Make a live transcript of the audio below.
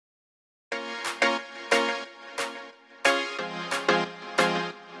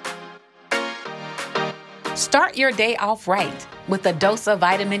Start your day off right with a dose of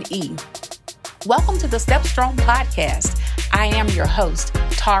vitamin E. Welcome to the Step Strong podcast. I am your host,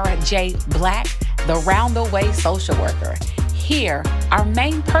 Tara J. Black, the Round the Way social worker. Here, our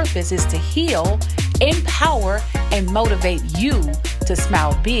main purpose is to heal, empower, and motivate you to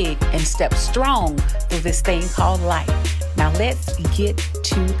smile big and step strong through this thing called life. Now let's get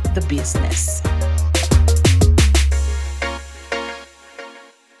to the business.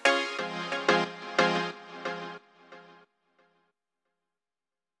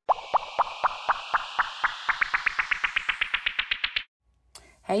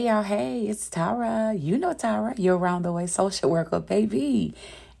 Hey y'all, hey, it's Tara. You know Tara, your Round the Way social worker, baby.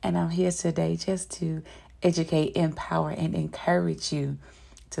 And I'm here today just to educate, empower, and encourage you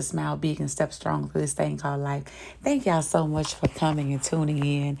to smile big and step strong through this thing called life. Thank y'all so much for coming and tuning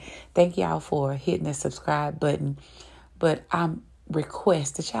in. Thank y'all for hitting the subscribe button. But I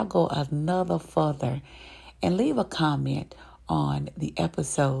request that y'all go another further and leave a comment on the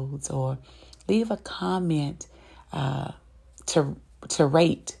episodes or leave a comment to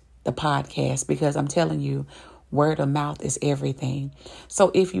rate the podcast, because I'm telling you, word of mouth is everything.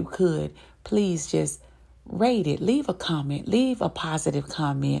 So if you could, please just rate it, leave a comment, leave a positive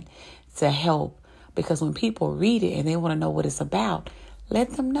comment to help, because when people read it and they want to know what it's about,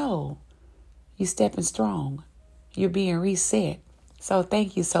 let them know you're stepping strong, you're being reset. So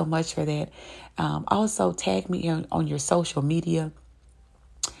thank you so much for that. Also tag me on your social media.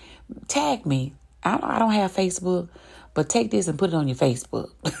 Tag me. I don't have Facebook, but take this and put it on your Facebook.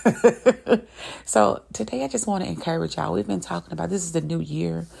 So today I just want to encourage y'all. We've been talking about, this is the new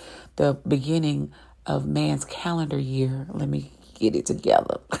year, the beginning of man's calendar year. Let me get it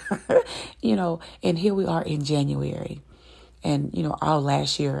together. And here we are in January. And, all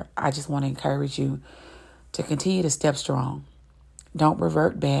last year, I just want to encourage you to continue to step strong. Don't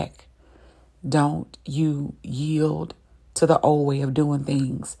revert back. Don't you yield to the old way of doing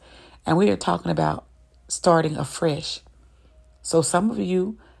things. And we are talking about starting afresh. So some of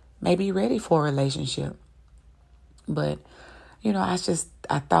you may be ready for a relationship. But,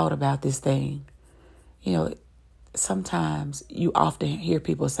 I thought about this thing. Sometimes you often hear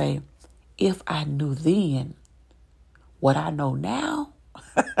people say, if I knew then what I know now,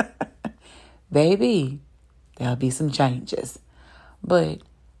 baby, there'll be some changes. But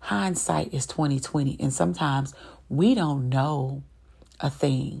hindsight is 20/20. And sometimes we don't know a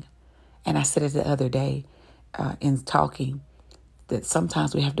thing. And I said it the other day in talking, that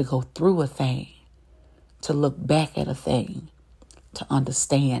sometimes we have to go through a thing to look back at a thing, to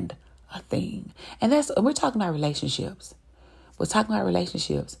understand a thing. And we're talking about relationships. We're talking about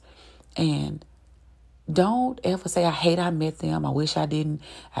relationships. And don't ever say, I hate I met them. I wish I didn't.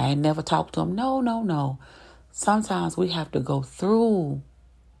 I ain't never talked to them. No. Sometimes we have to go through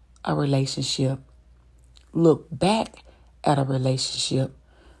a relationship, look back at a relationship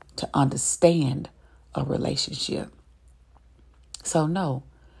to understand a relationship. So no,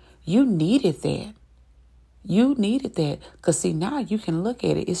 you needed that. You needed that. Because see, now you can look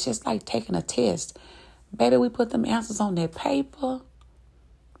at it. It's just like taking a test. Baby, we put them answers on that paper.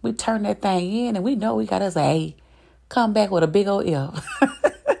 We turn that thing in and we know we got us an A. Come back with a big old F.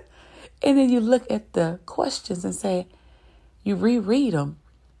 And then you look at the questions and say, you reread them.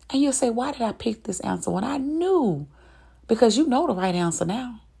 And you'll say, why did I pick this answer when I knew? Because you know the right answer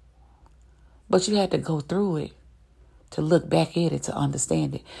now. But you had to go through it to look back at it, to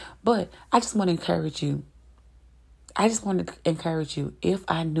understand it. But I just want to encourage you. If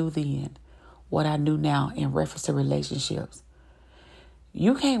I knew then what I knew now in reference to relationships,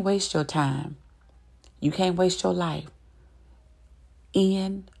 you can't waste your time. You can't waste your life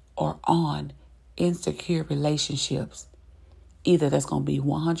in or on insecure relationships. Either that's going to be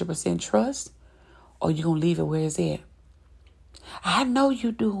 100% trust or you're going to leave it where it's at. I know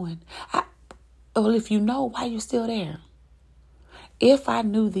you're doing. Well, if you know, why you still there? If I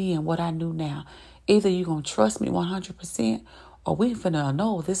knew then what I knew now, either you're going to trust me 100% or we finna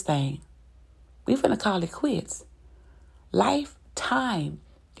annul this thing. We finna call it quits. Lifetime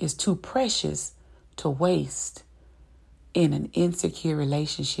is too precious to waste in an insecure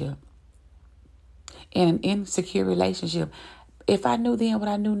relationship. In an insecure relationship, if I knew then what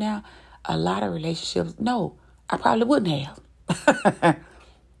I knew now, a lot of relationships, no, I probably wouldn't have.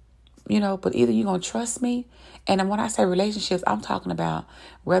 But either you're going to trust me. And when I say relationships, I'm talking about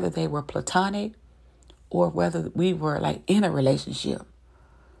whether they were platonic or whether we were like in a relationship.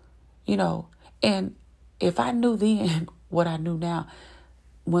 And if I knew then what I knew now,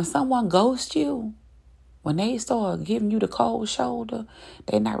 when someone ghosts you, when they start giving you the cold shoulder,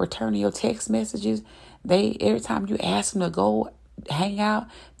 they're not returning your text messages. Every time you ask them to go hang out,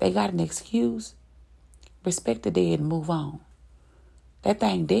 they got an excuse. Respect the dead and move on. That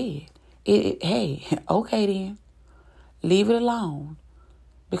thing dead. Hey, okay then. Leave it alone.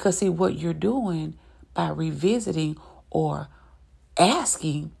 Because see, what you're doing by revisiting or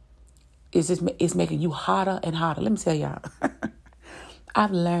asking is making you hotter and hotter. Let me tell y'all.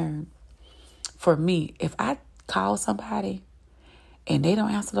 I've learned, for me, if I call somebody and they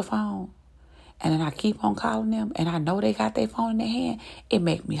don't answer the phone, and then I keep on calling them, and I know they got their phone in their hand, it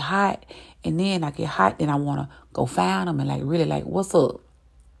make me hot. And then I get hot, then I want to go find them and really what's up?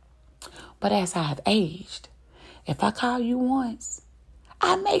 But as I have aged, if I call you once,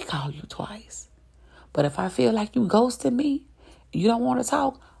 I may call you twice. But if I feel like you ghosted me, you don't want to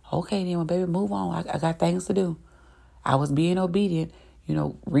talk, okay then, well, baby, move on. I got things to do. I was being obedient,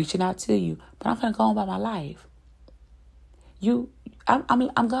 reaching out to you, but I'm gonna go on by my life.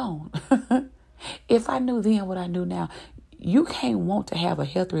 I'm gone. If I knew then what I knew now, you can't want to have a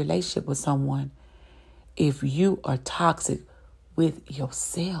healthy relationship with someone if you are toxic with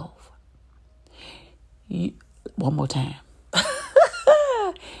yourself. One more time.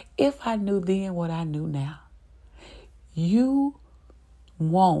 If I knew then what I knew now, you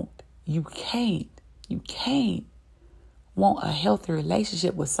can't want a healthy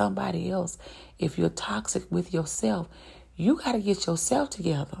relationship with somebody else if you're toxic with yourself. You got to get yourself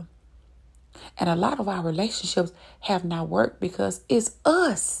together. And a lot of our relationships have not worked because it's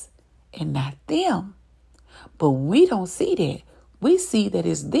us and not them. But we don't see that. We see that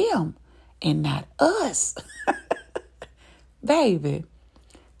it's them and not us. Baby,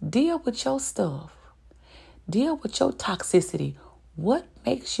 deal with your stuff. Deal with your toxicity. What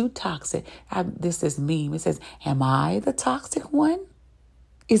makes you toxic? This is meme. It says, am I the toxic one?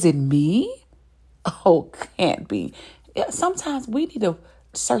 Is it me? Oh, can't be. Sometimes we need to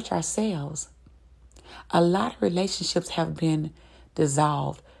search ourselves. A lot of relationships have been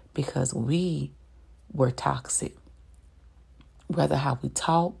dissolved because we were toxic. Whether how we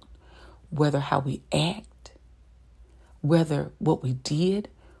talk, whether how we act, whether what we did,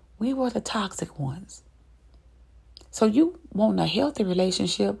 we were the toxic ones. So you want a healthy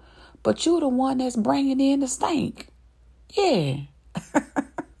relationship, but you're the one that's bringing in the stink. Yeah.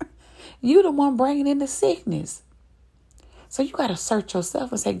 You the one bringing in the sickness. So you got to search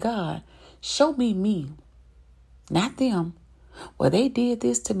yourself and say, God, show me, not them. Well, they did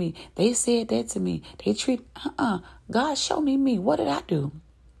this to me. They said that to me. They treat, God, show me. What did I do?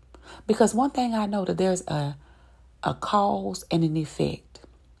 Because one thing I know, that there's a cause and an effect.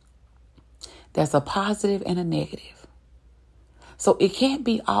 There's a positive and a negative. So it can't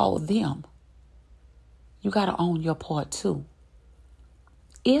be all them. You got to own your part too.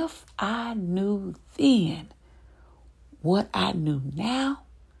 If I knew then what I knew now,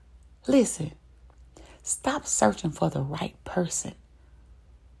 listen, stop searching for the right person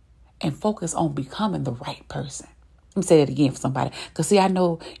and focus on becoming the right person. Let me say that again for somebody. Because see, I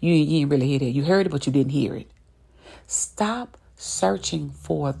know you didn't really hear that. You heard it, but you didn't hear it. Stop searching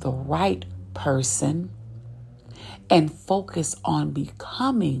for the right person and focus on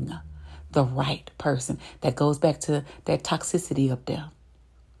becoming the right person. That goes back to that toxicity up there.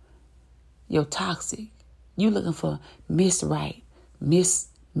 You're toxic. You looking for Miss Right,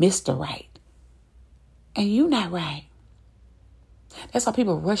 Mr. Right. And you not right. That's why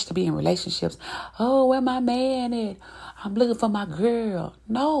people rush to be in relationships. Oh, where my man at? I'm looking for my girl.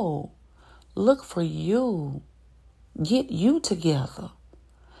 No. Look for you. Get you together.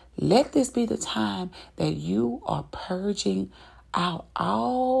 Let this be the time that you are purging out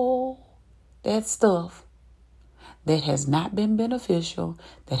all that stuff that has not been beneficial,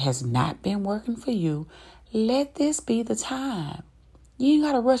 that has not been working for you. Let this be the time. You ain't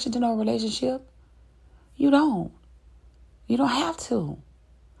got to rush into no relationship. You don't. You don't have to.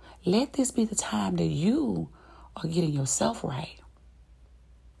 Let this be the time that you are getting yourself right.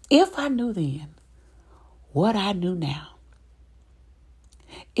 If I knew then what I knew now,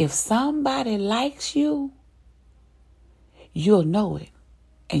 if somebody likes you, you'll know it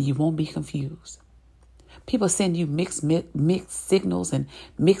and you won't be confused. People send you mixed signals and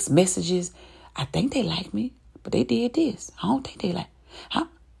mixed messages. I think they like me, but they did this. I don't think they like. Huh?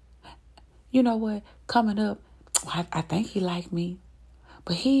 You know what? Coming up, I think he liked me,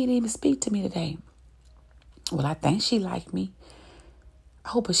 but he didn't even speak to me today. Well, I think she liked me.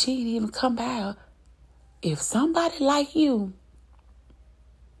 Oh, but she didn't even come by. If somebody like you,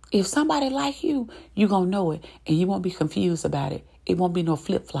 you're going to know it, and you won't be confused about it. It won't be no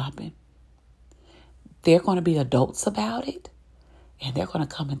flip-flopping. They're going to be adults about it, and they're going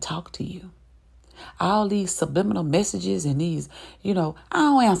to come and talk to you. All these subliminal messages and these, I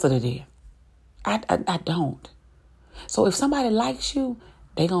don't answer to that. I don't. So if somebody likes you,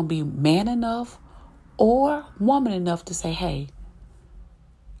 they're going to be man enough or woman enough to say, hey,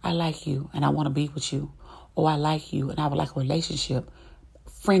 I like you and I want to be with you. Or I like you and I would like a relationship,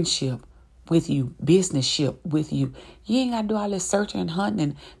 friendship with you, business-ship with you. You ain't got to do all this searching and hunting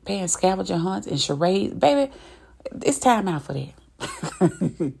and paying scavenger hunts and charades. Baby, it's time out for that.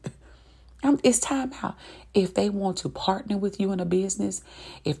 It's time out. If they want to partner with you in a business,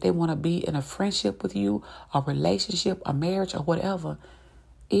 if they want to be in a friendship with you, a relationship, a marriage, or whatever,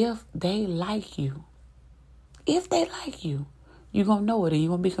 if they like you, you're going to know it and you're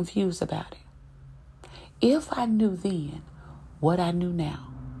going to be confused about it. If I knew then what I knew now,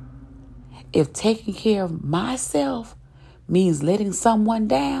 if taking care of myself means letting someone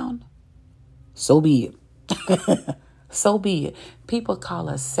down, so be it. So be it. People call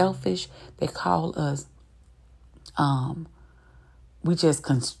us selfish. They call us, we just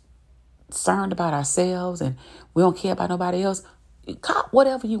concerned about ourselves and we don't care about nobody else. Call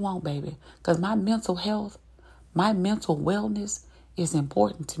whatever you want, baby. Because my mental health, my mental wellness is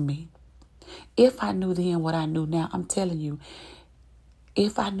important to me. If I knew then what I knew now, I'm telling you,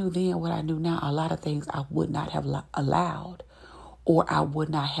 if I knew then what I knew now, a lot of things I would not have allowed, or I would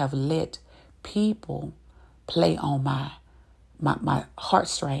not have let people play on my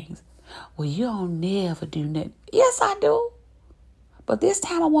heartstrings. Well, you don't never do nothing. Yes, I do. But this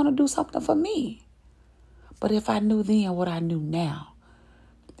time I want to do something for me. But if I knew then what I knew now,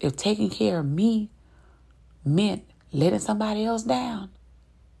 if taking care of me meant letting somebody else down,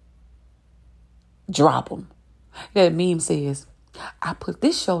 drop them. That meme says, I put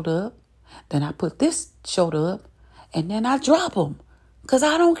this shoulder up, then I put this shoulder up, and then I drop them because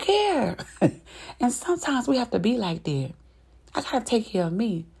I don't care. And sometimes we have to be like that. I got to take care of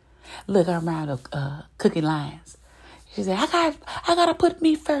me. Look, I'm around the cooking lines. She said, I got to put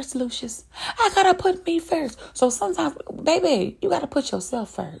me first, Lucius. I got to put me first. So sometimes, baby, you got to put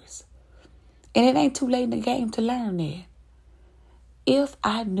yourself first. And it ain't too late in the game to learn that. If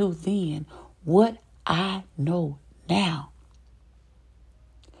I knew then what I know now,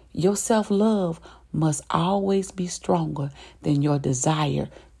 your self-love must always be stronger than your desire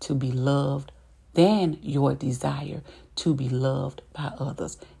to be loved, by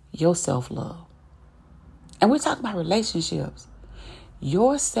others. Your self-love. And we're talking about relationships.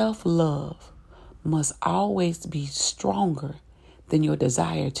 Your self-love must always be stronger than your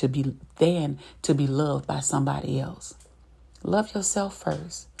desire to be loved by somebody else. Love yourself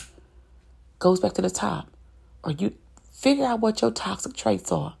first. Goes back to the top. Or you figure out what your toxic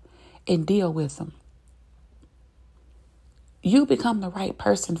traits are and deal with them. You become the right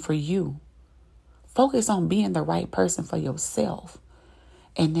person for you. Focus on being the right person for yourself.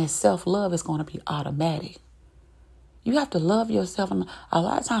 And that self-love is going to be automatic. You have to love yourself. And a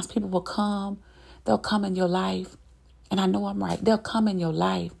lot of times people will come. They'll come in your life. And I know I'm right. They'll come in your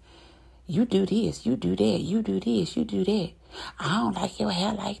life. You do this. You do that. You do this. You do that. I don't like your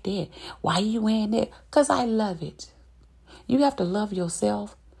hair like that. Why are you wearing that? Because I love it. You have to love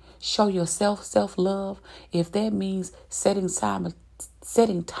yourself. Show yourself self-love. If that means setting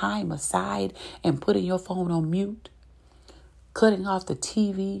time aside and putting your phone on mute, cutting off the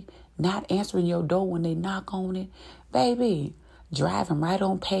TV, not answering your door when they knock on it, baby, driving right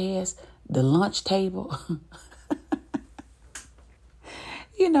on past the lunch table.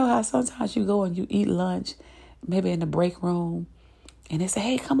 You know how sometimes you go and you eat lunch, maybe in the break room, and they say,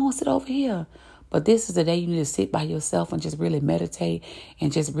 hey, come on, sit over here. But this is the day you need to sit by yourself and just really meditate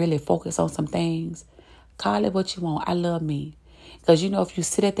and just really focus on some things. Call it what you want. I love me. Because, if you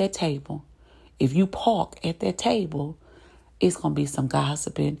sit at that table, if you park at that table, it's going to be some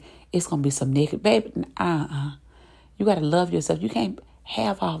gossiping. It's going to be some negative. Baby, You got to love yourself. You can't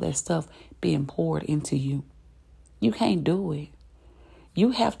have all that stuff being poured into you. You can't do it.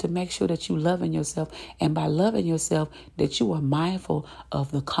 You have to make sure that you loving yourself. And by loving yourself, that you are mindful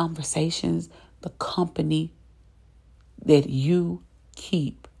of the conversations, the company that you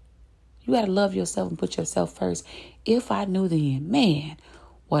keep. You got to love yourself and put yourself first. If I knew then, man,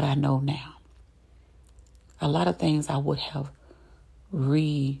 what I know now, a lot of things I would have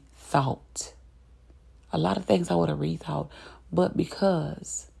rethought. But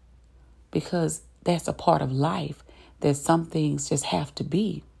because that's a part of life, that some things just have to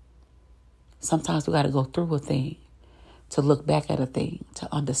be. Sometimes we got to go through a thing to look back at a thing, to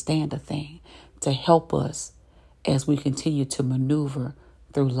understand a thing, to help us as we continue to maneuver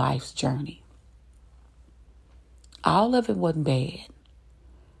through life's journey. All of it wasn't bad.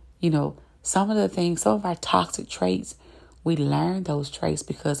 Some of our toxic traits, we learned those traits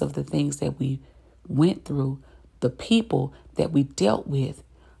because of the things that we went through, the people that we dealt with.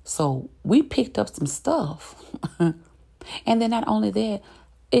 So we picked up some stuff. And then not only that,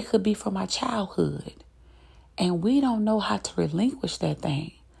 it could be from our childhood. And we don't know how to relinquish that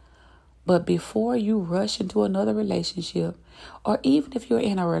thing. But before you rush into another relationship, or even if you're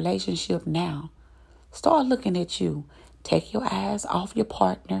in a relationship now, start looking at you. Take your eyes off your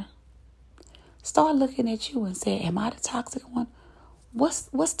partner. Start looking at you and say, am I the toxic one?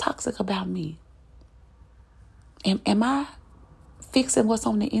 What's toxic about me? Am I fixing what's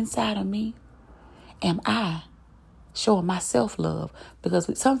on the inside of me? Am I showing myself love? Because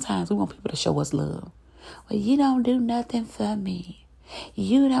sometimes we want people to show us love. Well, you don't do nothing for me.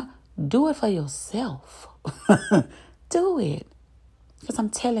 You don't. Do it for yourself. Do it. Because I'm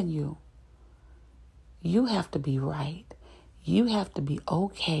telling you, you have to be right. You have to be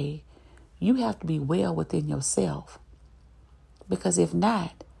okay. You have to be well within yourself. Because if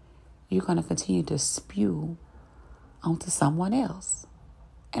not, you're going to continue to spew onto someone else.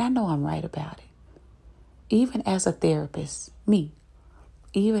 And I know I'm right about it. Even as a therapist, me.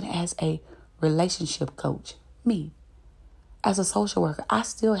 Even as a relationship coach, me. As a social worker, I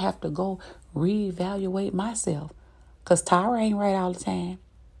still have to go reevaluate myself. Because Tyra ain't right all the time.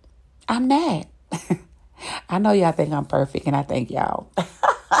 I'm not. I know y'all think I'm perfect, and I think y'all.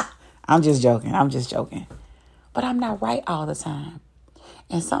 I'm just joking. But I'm not right all the time.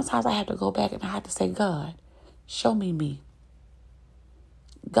 And sometimes I have to go back and I have to say, God, show me me.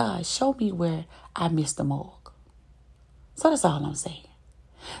 God, show me where I missed the mark. So that's all I'm saying.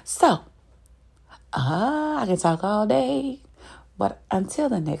 So, I can talk all day. But until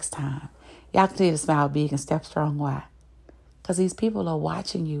the next time, y'all continue to smile big and step strong. Why? Because these people are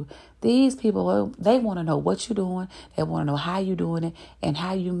watching you. These people, they want to know what you're doing. They want to know how you're doing it and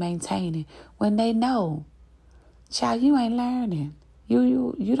how you maintain it. When they know, child, you ain't learning.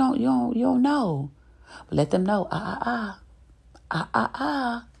 You don't know. But let them know. That's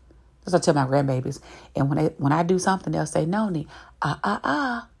what I tell my grandbabies. And when I do something, they'll say, Noni,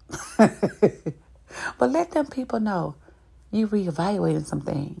 But let them people know. You reevaluating some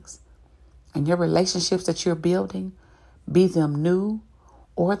things. And your relationships that you're building, be them new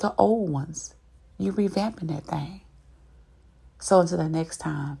or the old ones, you revamping that thing. So until the next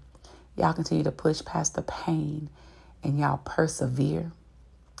time, y'all continue to push past the pain and y'all persevere.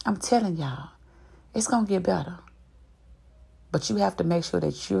 I'm telling y'all, it's going to get better. But you have to make sure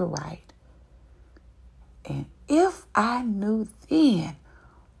that you're right. And if I knew then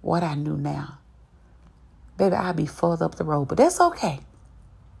what I knew now, baby, I'd be further up the road. But that's okay.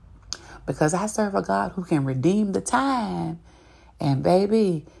 Because I serve a God who can redeem the time. And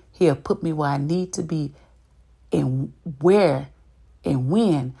baby, he'll put me where I need to be and where and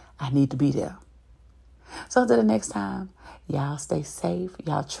when I need to be there. So until the next time, y'all stay safe.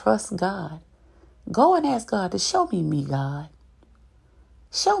 Y'all trust God. Go and ask God to show me me, God.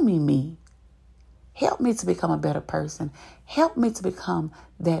 Show me me. Help me to become a better person. Help me to become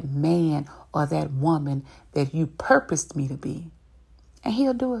that man or that woman that you purposed me to be. And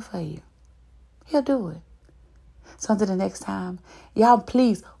he'll do it for you. He'll do it. So until the next time, y'all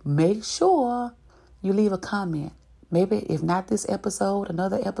please make sure you leave a comment. Maybe if not this episode,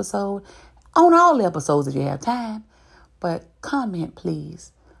 another episode, on all the episodes if you have time. But comment,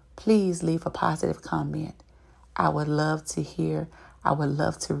 please. Please leave a positive comment. I would love to hear. I would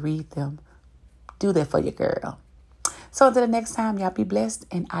love to read them. Do that for your girl. So until the next time, y'all be blessed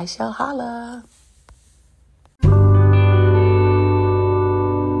and I shall holla.